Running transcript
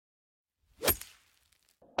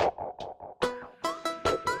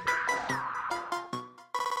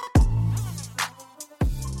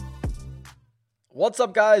What's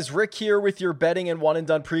up, guys? Rick here with your betting and one and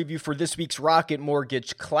done preview for this week's Rocket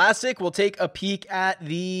Mortgage Classic. We'll take a peek at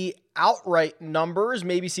the outright numbers,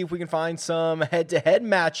 maybe see if we can find some head-to-head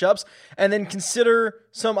matchups, and then consider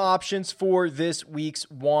some options for this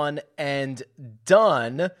week's one and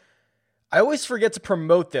done. I always forget to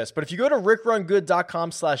promote this, but if you go to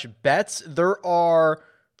rickrungood.com/bets, there are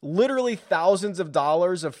literally thousands of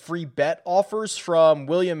dollars of free bet offers from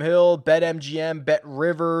William Hill, BetMGM,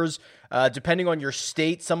 BetRivers. Depending on your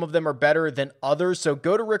state, some of them are better than others. So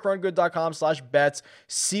go to rickrungood.com/bets,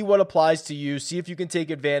 see what applies to you, see if you can take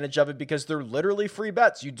advantage of it because they're literally free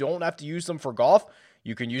bets. You don't have to use them for golf.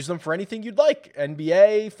 You can use them for anything you'd like.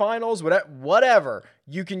 NBA, finals, whatever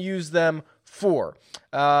you can use them for.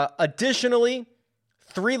 Additionally,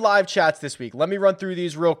 3 live chats this week. Let me run through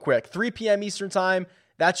these real quick. 3 p.m. Eastern time.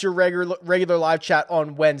 That's your regular live chat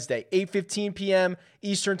on Wednesday. 8:15 p.m.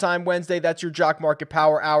 Eastern time Wednesday. That's your Jock Market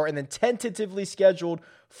Power Hour. And then tentatively scheduled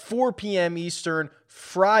 4 p.m. Eastern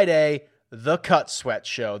Friday, the Cut Sweat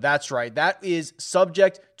Show. That's right. That is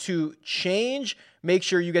subject to change. Make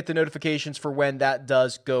sure you get the notifications for when that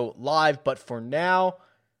does go live. But for now,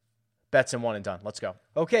 bets and one and done. Let's go.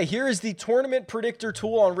 Okay, here is the tournament predictor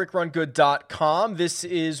tool on rickrungood.com. This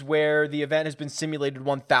is where the event has been simulated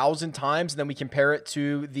 1,000 times, and then we compare it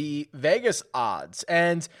to the Vegas odds.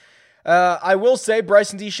 And I will say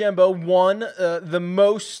Bryson DeChambeau won the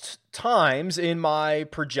most times in my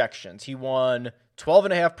projections. He won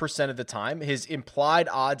 12.5% of the time. His implied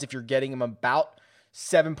odds, if you're getting him about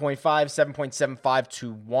 7.5, 7.75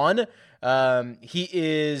 to 1. He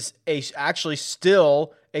is actually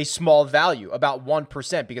still a small value, about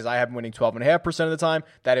 1%, because I have him winning 12.5% of the time.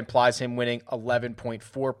 That implies him winning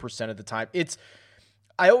 11.4% of the time.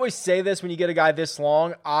 I always say this when you get a guy this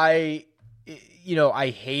long, I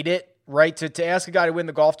hate it. Right? To ask a guy to win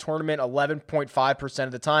the golf tournament 11.5%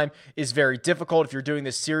 of the time is very difficult. If you're doing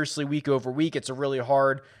this seriously week over week, it's a really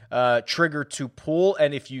hard trigger to pull.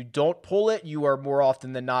 And if you don't pull it, you are more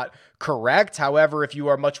often than not correct. However, if you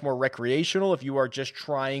are much more recreational, if you are just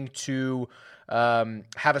trying to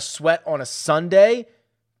have a sweat on a Sunday,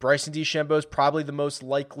 Bryson DeChambeau is probably the most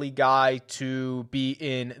likely guy to be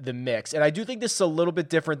in the mix. And I do think this is a little bit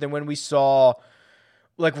different than when we saw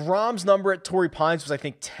like Rahm's number at Torrey Pines was, I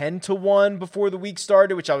think, 10 to 1 before the week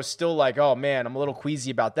started, which I was still like, oh man, I'm a little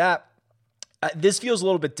queasy about that. This feels a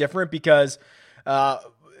little bit different because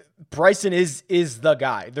Bryson is the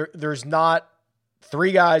guy. There's not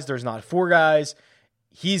 3 guys. There's not 4 guys.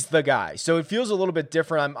 He's the guy. So it feels a little bit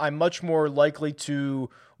different. I'm much more likely to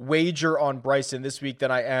wager on Bryson this week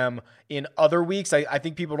than I am in other weeks. I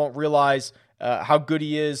think people don't realize how good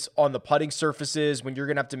he is on the putting surfaces when you're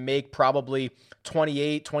going to have to make probably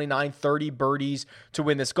 28, 29, 30 birdies to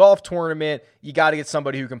win this golf tournament. You got to get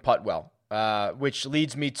somebody who can putt well, which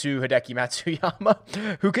leads me to Hideki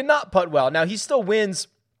Matsuyama, who cannot putt well. Now, he still wins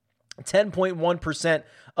 10.1%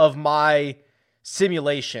 of my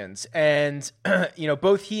simulations, and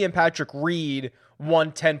both he and Patrick Reed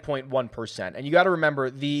won 10.1%. And you got to remember,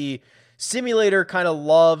 the simulator kind of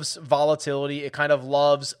loves volatility. It kind of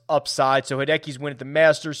loves upside. So Hideki's win at the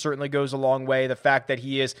Masters certainly goes a long way. The fact that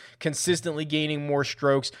he is consistently gaining more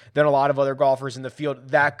strokes than a lot of other golfers in the field,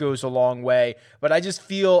 that goes a long way. But I just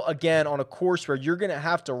feel, again, on a course where you're going to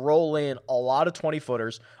have to roll in a lot of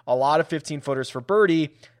 20-footers, a lot of 15-footers for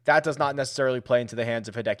birdie, that does not necessarily play into the hands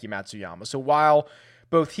of Hideki Matsuyama. So while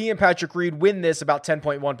both he and Patrick Reed win this about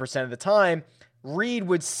 10.1% of the time, Reed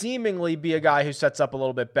would seemingly be a guy who sets up a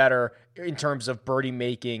little bit better in terms of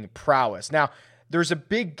birdie-making prowess. Now, there's a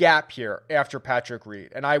big gap here after Patrick Reed.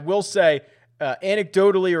 And I will say,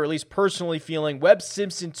 anecdotally, or at least personally feeling, Webb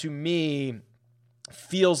Simpson to me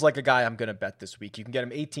feels like a guy I'm going to bet this week. You can get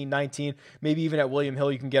him 18, 19, maybe even at William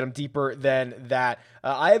Hill, you can get him deeper than that.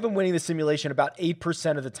 I have him winning the simulation about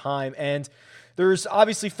 8% of the time. And there's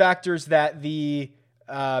obviously factors that the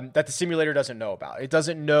simulator doesn't know about. It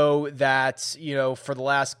doesn't know that, for the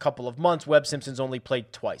last couple of months, Webb Simpson's only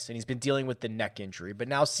played twice, and he's been dealing with the neck injury. But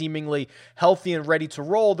now seemingly healthy and ready to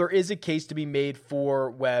roll, there is a case to be made for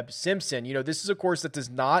Webb Simpson. This is a course that does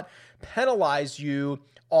not penalize you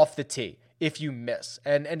off the tee if you miss.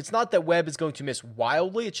 And it's not that Webb is going to miss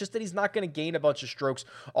wildly. It's just that he's not going to gain a bunch of strokes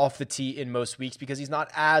off the tee in most weeks because he's not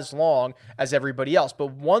as long as everybody else.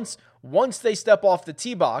 But once they step off the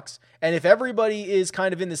tee box, and if everybody is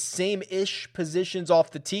kind of in the same-ish positions off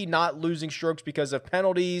the tee, not losing strokes because of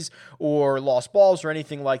penalties or lost balls or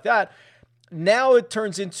anything like that, now it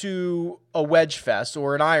turns into a wedge fest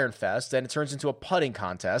or an iron fest, and it turns into a putting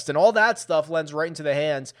contest, and all that stuff lends right into the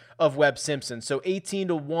hands of Webb Simpson. So 18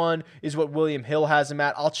 to 1 is what William Hill has him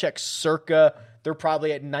at. I'll check Circa. They're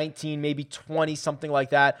probably at 19, maybe 20, something like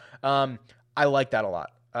that. I like that a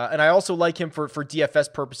lot. And I also like him for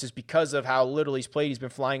DFS purposes because of how little he's played. He's been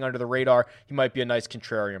flying under the radar. He might be a nice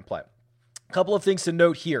contrarian play. A couple of things to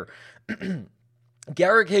note here.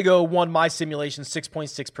 Garrett Higo won my simulation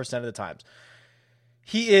 6.6% of the times.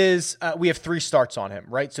 He is, we have 3 starts on him,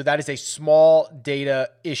 right? So that is a small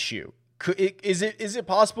data issue. Is it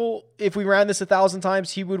possible if we ran this 1,000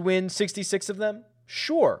 times, he would win 66 of them?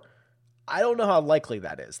 Sure. I don't know how likely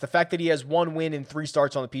that is. The fact that he has 1 win in 3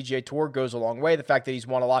 starts on the PGA Tour goes a long way. The fact that he's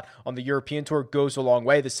won a lot on the European Tour goes a long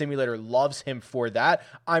way. The simulator loves him for that.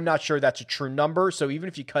 I'm not sure that's a true number. So even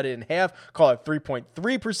if you cut it in half, call it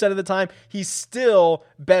 3.3% of the time, he's still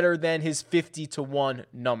better than his 50-1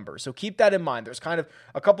 number. So keep that in mind. There's kind of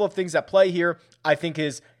a couple of things at play here. I think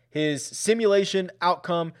his simulation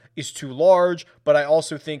outcome is too large, but I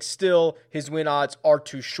also think still his win odds are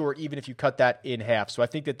too short, even if you cut that in half. So I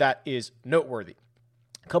think that is noteworthy.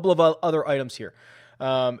 A couple of other items here.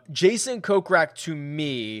 Jason Kokrak, to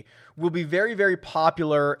me, will be very, very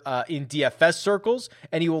popular in DFS circles,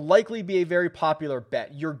 and he will likely be a very popular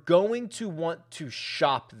bet. You're going to want to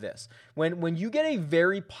shop this. When you get a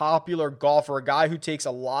very popular golfer, a guy who takes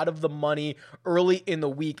a lot of the money early in the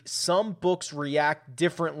week, some books react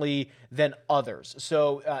differently than others.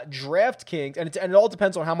 So DraftKings, and it all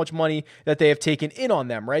depends on how much money that they have taken in on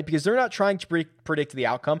them, right? Because they're not trying to predict the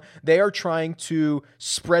outcome. They are trying to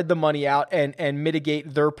spread the money out and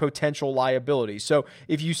mitigate their potential liability. So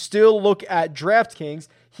if you still look at DraftKings,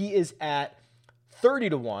 he is at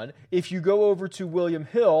 30-1. If you go over to William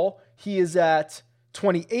Hill, he is at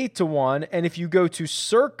 28-1. And if you go to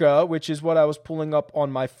Circa, which is what I was pulling up on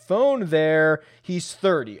my phone there, he's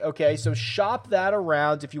 30. Okay, so shop that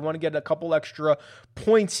around if you want to get a couple extra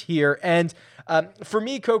points here. And for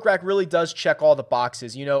me, Kokrak really does check all the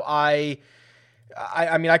boxes. You know, I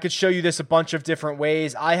mean, I could show you this a bunch of different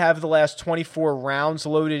ways. I have the last 24 rounds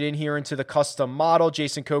loaded in here into the custom model.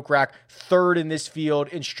 Jason Kokrak, 3rd in this field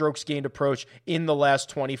in strokes gained approach in the last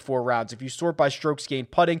 24 rounds. If you sort by strokes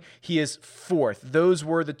gained putting, he is 4th. Those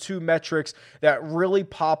were the 2 metrics that really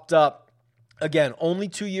popped up. Again, only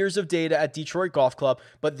 2 years of data at Detroit Golf Club,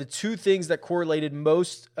 but the 2 things that correlated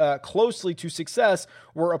most closely to success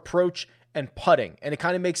were approach and putting. And it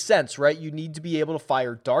kind of makes sense, right? You need to be able to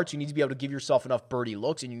fire darts. You need to be able to give yourself enough birdie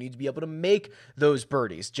looks, and you need to be able to make those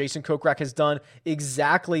birdies. Jason Kokrak has done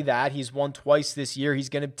exactly that. He's won twice this year. He's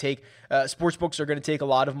going to take, sportsbooks are going to take a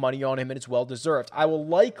lot of money on him, and it's well-deserved. I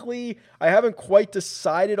haven't quite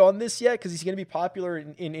decided on this yet because he's going to be popular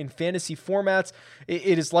in fantasy formats.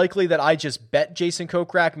 It is likely that I just bet Jason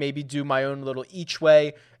Kokrak, maybe do my own little each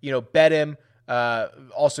way, bet him.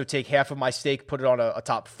 Also take half of my stake, put it on a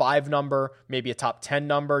top 5 number, maybe a top 10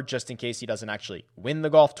 number, just in case he doesn't actually win the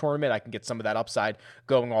golf tournament. I can get some of that upside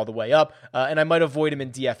going all the way up, and I might avoid him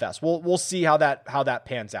in DFS. We'll see how that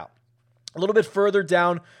pans out. A little bit further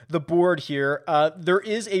down the board here, there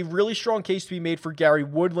is a really strong case to be made for Gary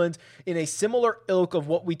Woodland in a similar ilk of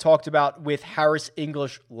what we talked about with Harris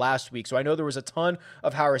English last week. So I know there was a ton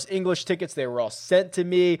of Harris English tickets. They were all sent to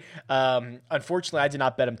me. Unfortunately, I did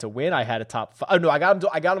not bet him to win. I had a top 5. Oh, no, I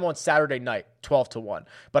got him on Saturday night, 12-1.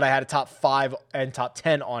 But I had a top 5 and top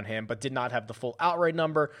 10 on him, but did not have the full outright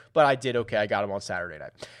number. But I did okay. I got him on Saturday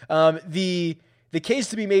night. The case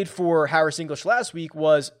to be made for Harris English last week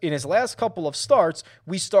was in his last couple of starts,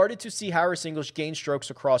 we started to see Harris English gain strokes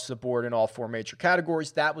across the board in all 4 major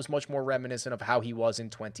categories. That was much more reminiscent of how he was in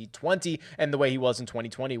 2020, and the way he was in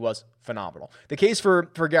 2020 was phenomenal. The case for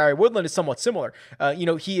Gary Woodland is somewhat similar.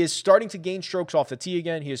 He is starting to gain strokes off the tee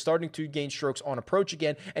again. He is starting to gain strokes on approach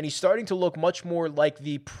again, and he's starting to look much more like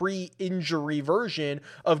the pre-injury version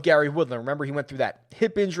of Gary Woodland. Remember, he went through that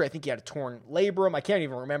hip injury. I think he had a torn labrum. I can't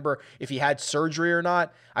even remember if he had surgery or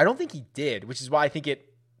not. I don't think he did, which is why I think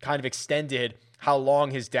it kind of extended how long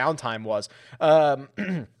his downtime was.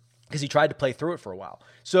 Because he tried to play through it for a while.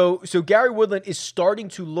 So Gary Woodland is starting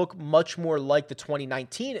to look much more like the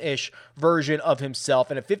 2019-ish version of himself.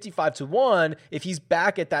 And at 55-1, if he's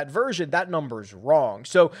back at that version, that number is wrong.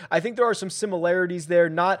 So I think there are some similarities there,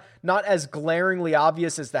 not as glaringly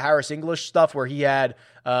obvious as the Harris English stuff where he had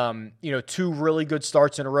 2 really good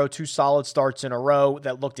starts in a row, 2 solid starts in a row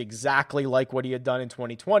that looked exactly like what he had done in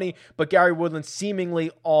 2020. But Gary Woodland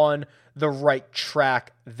seemingly on the right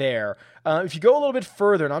track there. If you go a little bit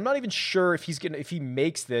further, and I'm not even sure if he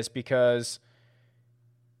makes this because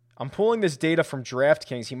I'm pulling this data from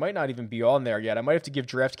DraftKings. He might not even be on there yet. I might have to give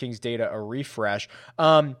DraftKings data a refresh.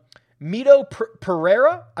 Mito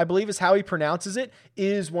Pereira, I believe is how he pronounces it,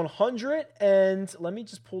 is 100. And let me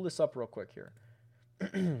just pull this up real quick here.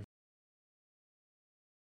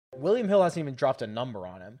 William Hill hasn't even dropped a number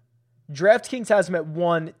on him. DraftKings has him at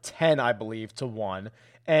 110, I believe, to 1.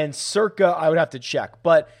 And Circa, I would have to check.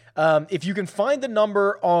 But if you can find the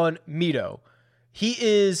number on Mito, he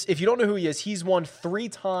is, if you don't know who he is, he's won 3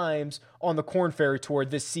 times on the Korn Ferry Tour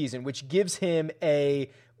this season, which gives him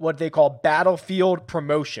what they call battlefield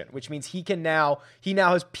promotion, which means he now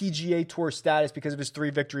has PGA Tour status because of his 3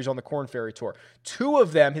 victories on the Korn Ferry Tour. 2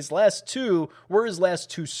 of them, his last 2, were his last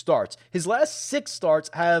 2 starts. His last 6 starts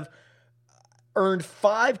have earned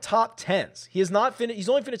 5 top 10s. He's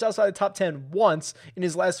only finished outside the top 10 once in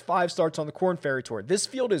his last 5 starts on the Korn Ferry Tour. This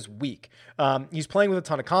field is weak. He's playing with a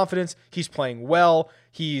ton of confidence. He's playing well.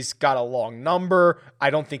 He's got a long number.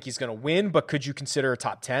 I don't think he's going to win, but could you consider a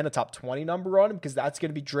top 10, a top 20 number on him? Because that's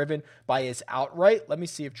going to be driven by his outright. Let me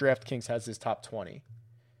see if DraftKings has his top 20.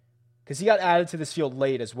 Because he got added to this field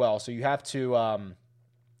late as well, so you have to,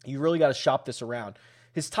 you really got to shop this around.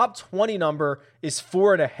 His top 20 number is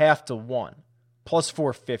 4.5 to 1. Plus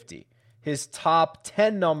 450. His top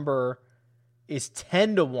 10 number is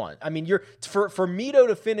 10 to 1. I mean, for Mito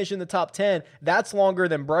to finish in the top 10, that's longer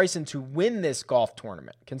than Bryson to win this golf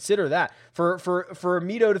tournament. Consider that. For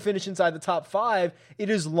Mito to finish inside the top 5, it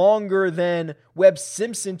is longer than Webb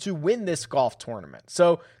Simpson to win this golf tournament.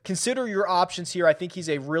 So consider your options here. I think he's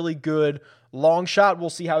a really good long shot. We'll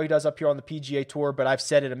see how he does up here on the PGA Tour, but I've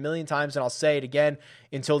said it a million times and I'll say it again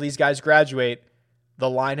until these guys graduate. The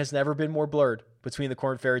line has never been more blurred between the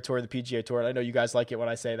Korn Ferry Tour and the PGA Tour. And I know you guys like it when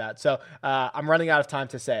I say that. So I'm running out of time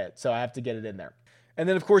to say it. So I have to get it in there. And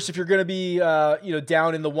then, of course, if you're going to be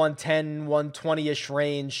down in the 110, 120-ish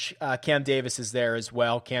range, Cam Davis is there as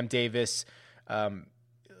well. Cam Davis,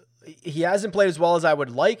 he hasn't played as well as I would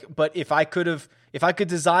like, but if I could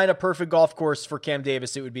design a perfect golf course for Cam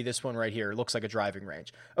Davis, it would be this one right here. It looks like a driving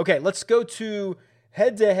range. Okay, let's go to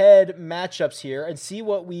head-to-head matchups here and see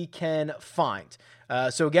what we can find.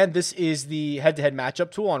 So again, this is the head-to-head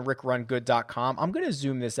matchup tool on rickrungood.com. I'm going to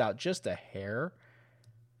zoom this out just a hair.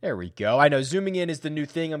 There we go. I know zooming in is the new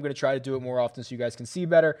thing. I'm going to try to do it more often so you guys can see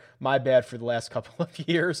better. My bad for the last couple of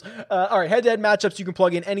years. All right, head-to-head matchups. You can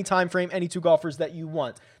plug in any time frame, any 2 golfers that you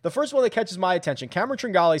want. The first one that catches my attention, Cameron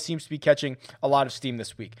Tringale seems to be catching a lot of steam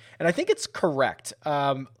this week. And I think it's correct.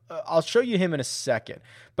 I'll show you him in a second.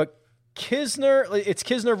 But it's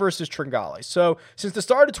Kisner versus Tringale. So since the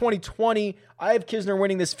start of 2020, I have Kisner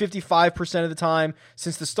winning this 55% of the time.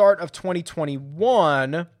 Since the start of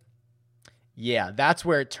 2021, yeah, that's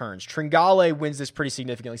where it turns. Tringale wins this pretty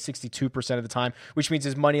significantly, 62% of the time, which means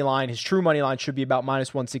his true money line should be about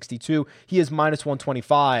minus 162. He is minus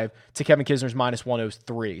 125 to Kevin Kisner's minus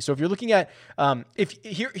 103. So if you're looking at,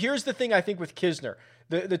 here's the thing I think with Kisner,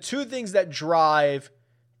 the 2 things that drive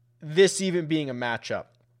this even being a matchup.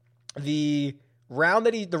 The round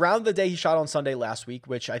of the day he shot on Sunday last week,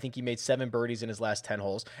 which I think he made 7 birdies in his last 10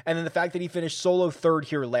 holes, and then the fact that he finished solo 3rd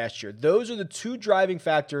here last year. Those are the 2 driving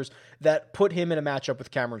factors that put him in a matchup with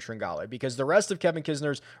Cameron Tringale, because the rest of Kevin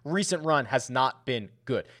Kisner's recent run has not been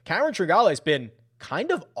good. Cameron Tringale has been kind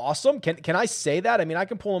of awesome. Can I say that? I mean, I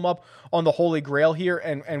can pull him up on the Holy Grail here,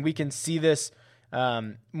 and we can see this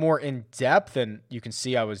more in depth, and you can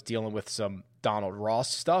see I was dealing with some Donald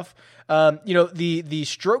Ross stuff. The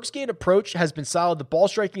strokes gained approach has been solid. The ball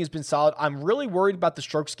striking has been solid. I'm really worried about the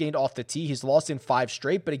strokes gained off the tee. He's lost in 5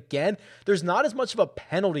 straight, but again, there's not as much of a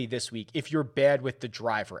penalty this week if you're bad with the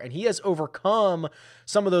driver. And he has overcome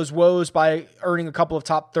some of those woes by earning a couple of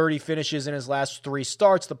top 30 finishes in his last 3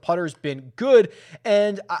 starts. The putter's been good,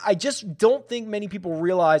 and I just don't think many people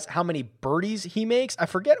realize how many birdies he makes. I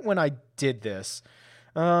forget when I did this.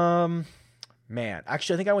 Man,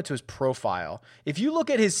 actually, I think I went to his profile. If you look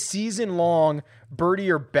at his season-long birdie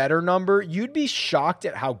or better number, you'd be shocked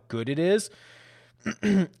at how good it is.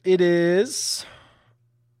 It is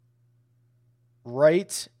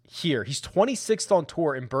right here. He's 26th on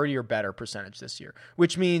tour in birdie or better percentage this year,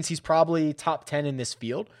 which means he's probably top 10 in this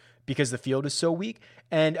field because the field is so weak.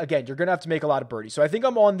 And again, you're going to have to make a lot of birdies. So I think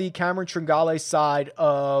I'm on the Cameron Tringale side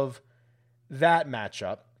of that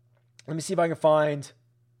matchup. Let me see if I can find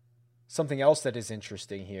something else that is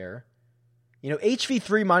interesting here.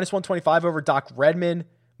 HV3 minus 125 over Doc Redman,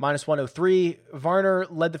 minus 103. Varner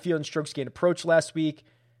led the field in strokes gained approach last week.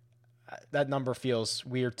 That number feels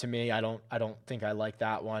weird to me. I don't think I like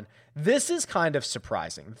that one. This is kind of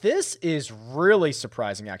surprising. This is really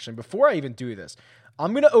surprising, actually. Before I even do this,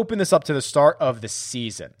 I'm going to open this up to the start of the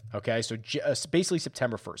season. Okay, so basically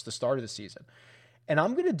September 1st, the start of the season. And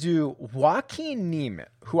I'm going to do Joaquin Niemann,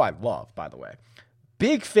 who I love, by the way.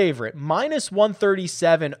 Big favorite, minus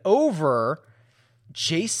 137 over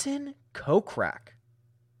Jason Kokrak.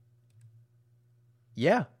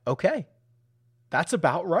 Yeah, okay. That's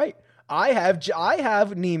about right. I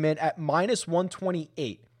have Niemann at minus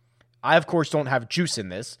 128. I, of course, don't have juice in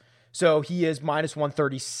this, So he is minus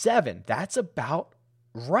 137. That's about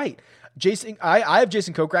right. I have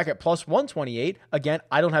Jason Kokrak at plus 128. Again,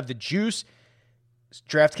 I don't have the juice.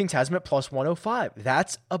 DraftKings has him at plus 105.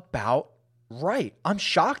 That's about right. I'm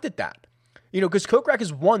shocked at that. Because Kokrak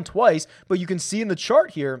has won twice, but you can see in the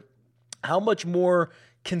chart here how much more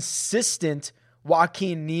consistent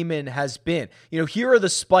Joaquin Niemann has been. Here are the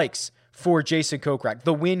spikes for Jason Kokrak.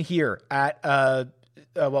 The win here at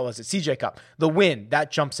CJ Cup. The win,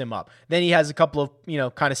 that jumps him up. Then he has a couple of,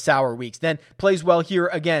 kind of sour weeks. Then plays well here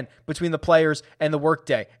again between the Players and the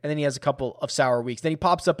Workday. And then he has a couple of sour weeks. Then he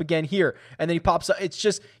pops up again here. And then he pops up. It's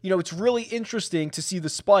just, it's really interesting to see the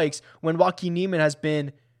spikes when Joaquin Niemann has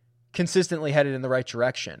been consistently headed in the right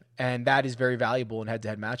direction. And that is very valuable in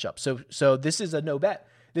head-to-head matchups. So this is a no bet.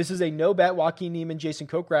 This is a no bet. Joaquin Niemann, Jason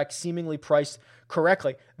Kokrak seemingly priced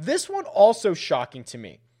correctly. This one also shocking to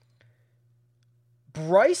me.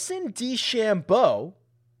 Bryson DeChambeau,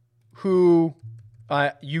 who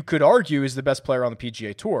you could argue is the best player on the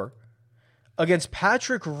PGA Tour, against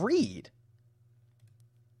Patrick Reed.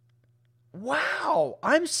 Wow,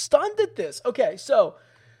 I'm stunned at this. Okay, so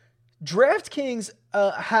DraftKings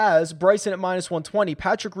has Bryson at minus 120,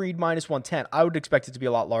 Patrick Reed minus 110. I would expect it to be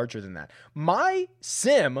a lot larger than that. My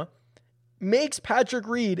sim makes Patrick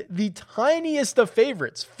Reed the tiniest of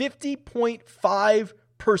favorites,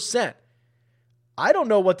 50.5%. I don't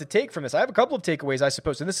know what to take from this. I have a couple of takeaways, I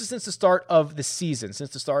suppose. And this is since the start of the season,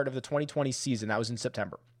 since the start of the 2020 season. That was in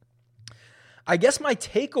September. I guess my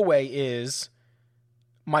takeaway is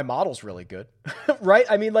my model's really good, right?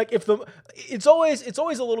 I mean, like it's always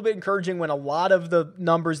a little bit encouraging when a lot of the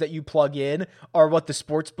numbers that you plug in are what the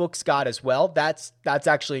sports books got as well. That's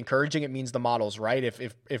actually encouraging. It means the model's right.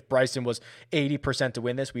 If Bryson was 80% to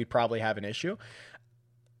win this, we'd probably have an issue.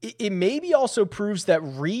 It maybe also proves that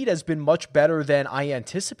Reed has been much better than I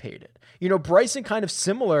anticipated. Bryson kind of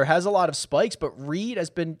similar, has a lot of spikes, but Reed has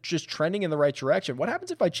been just trending in the right direction. What happens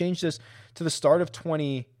if I change this to the start of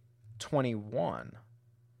 2021?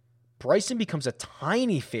 Bryson becomes a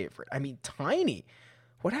tiny favorite. I mean, tiny.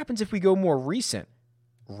 What happens if we go more recent?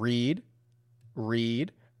 Reed.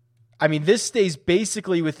 I mean, this stays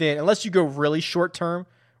basically within, unless you go really short term,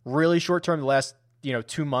 the last,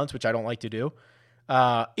 2 months, which I don't like to do.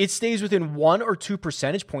 It stays within 1 or 2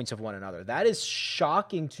 percentage points of one another. That is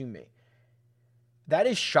shocking to me. That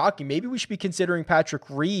is shocking. Maybe we should be considering Patrick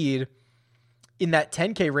Reed in that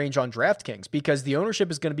 10K range on DraftKings because the ownership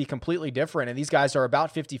is going to be completely different. And these guys are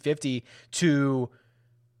about 50-50 to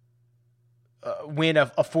win a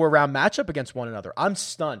 4-round matchup against one another. I'm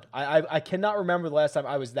stunned. I cannot remember the last time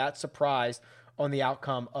I was that surprised on the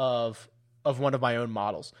outcome of one of my own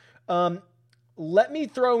models. Let me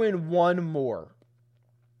throw in one more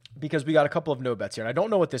because we got a couple of no bets here. And I don't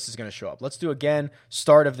know what this is going to show up. Let's do again,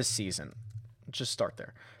 start of the season. Just start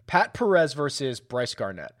there. Pat Perez versus Bryce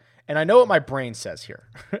Garnett. And I know what my brain says here,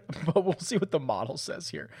 but we'll see what the model says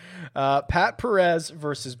here. Pat Perez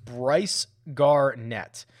versus Bryce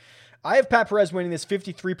Garnett. I have Pat Perez winning this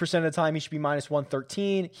 53% of the time. He should be minus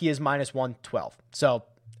 113. He is minus 112. So,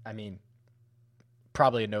 I mean,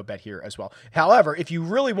 probably a no bet here as well. However, if you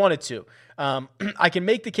really wanted to, I can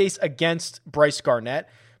make the case against Bryce Garnett.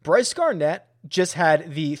 Bryce Garnett just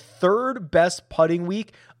had the third best putting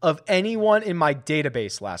week of anyone in my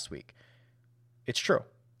database last week. It's true.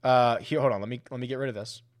 Here, hold on. Let me get rid of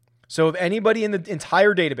this. So if anybody in the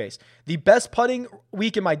entire database, the best putting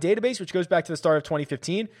week in my database, which goes back to the start of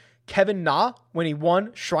 2015, Kevin Na, when he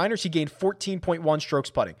won Shriners, he gained 14.1 strokes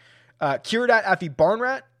putting. Kiradach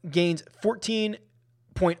Aphibarnrat gained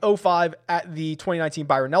 14.05 at the 2019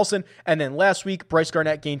 Byron Nelson. And then last week, Bryce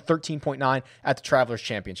Garnett gained 13.9 at the Travelers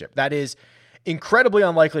Championship. That is incredibly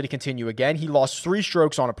unlikely to continue again. He lost 3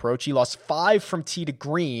 strokes on approach. He lost 5 from tee to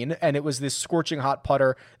green, and it was this scorching hot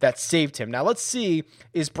putter that saved him. Now let's see,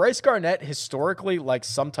 is Bryce Garnett historically like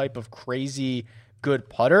some type of crazy good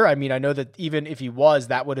putter? I mean, I know that even if he was,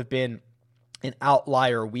 that would have been an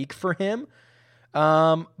outlier week for him.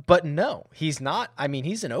 But no, he's not. I mean,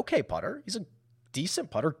 he's an okay putter. He's a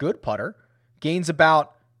decent putter, good putter. Gains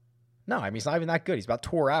about, no, I mean, he's not even that good. He's about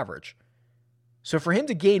tour average. So for him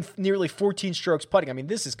to gain nearly 14 strokes putting, I mean,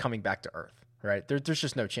 this is coming back to earth, right? There's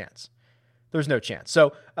just no chance. There's no chance.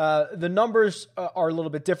 So the numbers are a little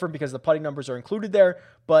bit different because the putting numbers are included there.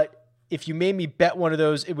 But if you made me bet one of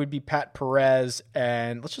those, it would be Pat Perez.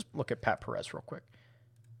 And let's just look at Pat Perez real quick.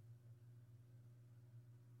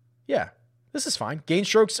 Yeah, this is fine. Gain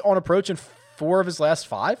strokes on approach in 4 of his last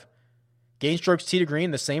 5. Gain strokes tee to green,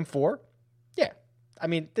 the same 4. Yeah, I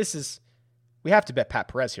mean, we have to bet Pat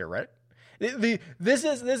Perez here, right? This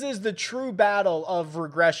is the true battle of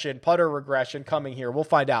regression, putter regression coming here. We'll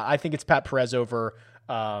find out. I think it's Pat Perez over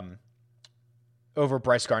over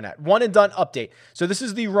Bryce Garnett. One and done update. So this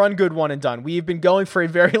is the Run Good one and done. We've been going for a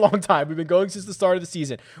very long time. We've been going since the start of the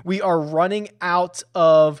season. We are running out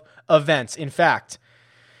of events. In fact,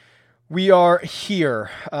 we are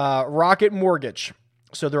here. Rocket Mortgage.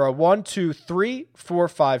 So there are 1, 2, 3, 4,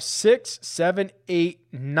 5, 6, 7, 8,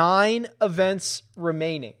 9 events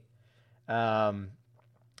remaining. And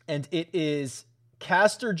it is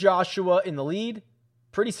Caster Joshua in the lead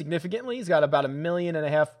pretty significantly. He's got about $1.5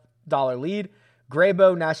 million lead.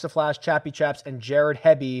 Graybo, Nash the Flash, Chappie Chaps, and Jared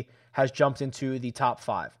Hebe has jumped into the top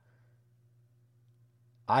 5.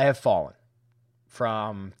 I have fallen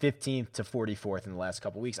from 15th to 44th in the last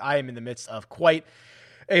couple weeks. I am in the midst of quite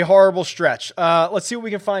a horrible stretch. Let's see what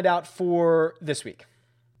we can find out for this week.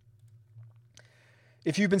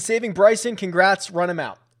 If you've been saving Bryson, congrats, run him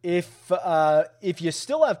out. If you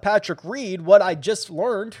still have Patrick Reed, what I just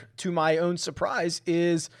learned, to my own surprise,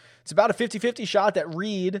 is it's about a 50-50 shot that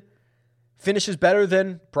Reed finishes better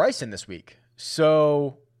than Bryson this week.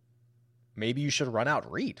 So maybe you should run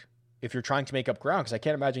out Reed if you're trying to make up ground, because I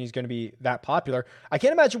can't imagine he's going to be that popular. I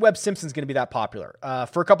can't imagine Webb Simpson's going to be that popular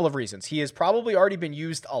for a couple of reasons. He has probably already been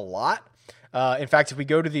used a lot. In fact, if we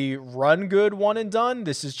go to the Run Good one and done,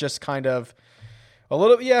 this is just kind of a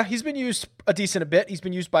little, he's been used a decent bit. He's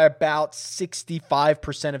been used by about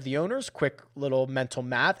 65% of the owners. Quick little mental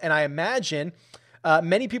math. And I imagine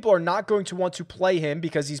many people are not going to want to play him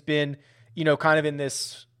because he's been, kind of in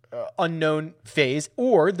this unknown phase,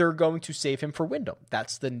 or they're going to save him for Wyndham.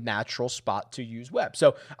 That's the natural spot to use Webb.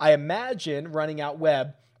 So I imagine running out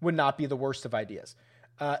Webb would not be the worst of ideas.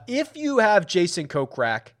 If you have Jason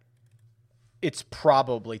Kokrak, it's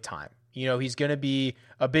probably time. He's going to be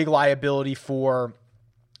a big liability for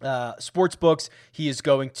sports books. He is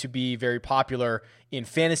going to be very popular in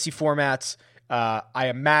fantasy formats. I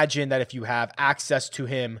imagine that if you have access to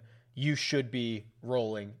him, you should be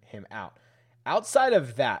rolling him out. Outside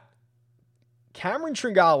of that, Cameron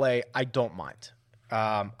Tringale, I don't mind.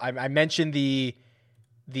 I mentioned the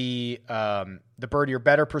birdie or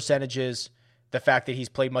better percentages, the fact that he's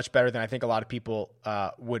played much better than I think a lot of people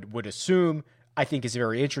would assume, I think is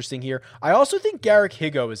very interesting here. I also think Garrick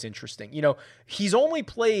Higgo is interesting. He's only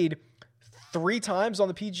played 3 times on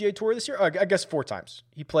the PGA Tour this year. I guess 4 times.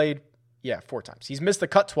 He played, 4 times. He's missed the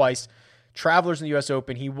cut twice. Travelers in the U.S.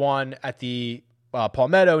 Open. He won at the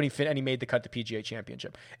Palmetto, and he made the cut to PGA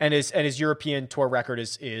Championship. And his European Tour record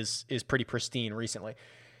is pretty pristine recently.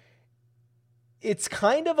 It's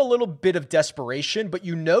kind of a little bit of desperation, but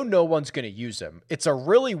no one's going to use him. It's a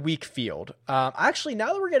really weak field. Actually,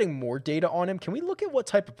 now that we're getting more data on him, can we look at what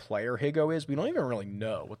type of player Higgo is? We don't even really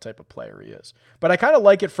know what type of player he is. But I kind of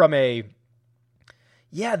like it from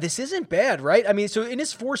this isn't bad, right? I mean, so in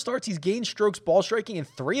his 4 starts, he's gained strokes ball striking in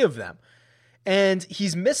 3 of them. And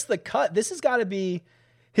he's missed the cut. This has got to be,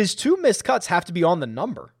 his 2 missed cuts have to be on the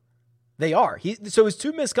number. They are. So his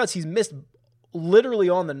 2 missed cuts, he's missed literally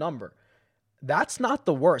on the number. That's not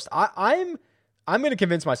the worst. I'm going to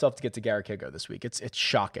convince myself to get to Garrick Higgo this week. It's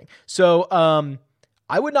shocking. So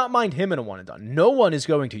I would not mind him in a one and done. No one is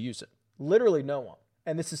going to use it. Literally no one.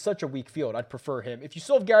 And this is such a weak field. I'd prefer him. If you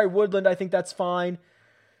still have Gary Woodland, I think that's fine.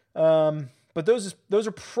 But those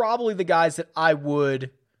are probably the guys that I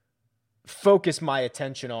would focus my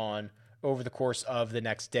attention on over the course of the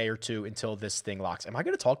next day or 2 until this thing locks. Am I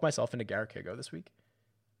going to talk myself into Garrick Higgo this week?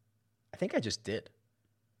 I think I just did.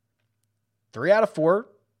 3 out of 4,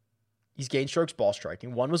 he's gained strokes ball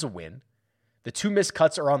striking. 1 was a win. The 2 missed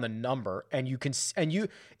cuts are on the number, and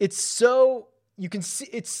it's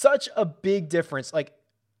such a big difference. Like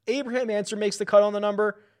Abraham Answer makes the cut on the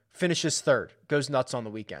number, finishes 3rd, goes nuts on the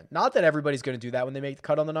weekend. Not that everybody's going to do that when they make the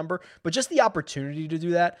cut on the number, but just the opportunity to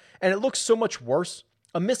do that. And it looks so much worse.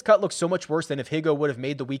 A missed cut looks so much worse than if Higgo would have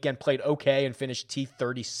made the weekend, played okay, and finished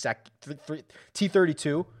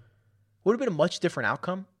T32. Would have been a much different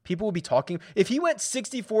outcome. People would be talking. If he went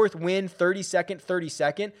 64th win,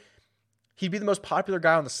 32nd, he'd be the most popular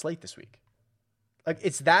guy on the slate this week. Like,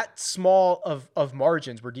 it's that small of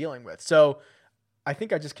margins we're dealing with. So I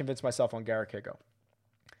think I just convinced myself on Garrick Higgo.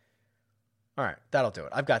 All right, that'll do it.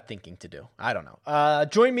 I've got thinking to do. I don't know.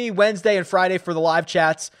 Join me Wednesday and Friday for the live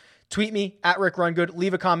chats. Tweet me at Rick Rungood.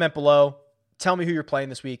 Leave a comment below. Tell me who you're playing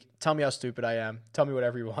this week. Tell me how stupid I am. Tell me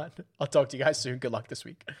whatever you want. I'll talk to you guys soon. Good luck this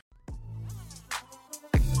week.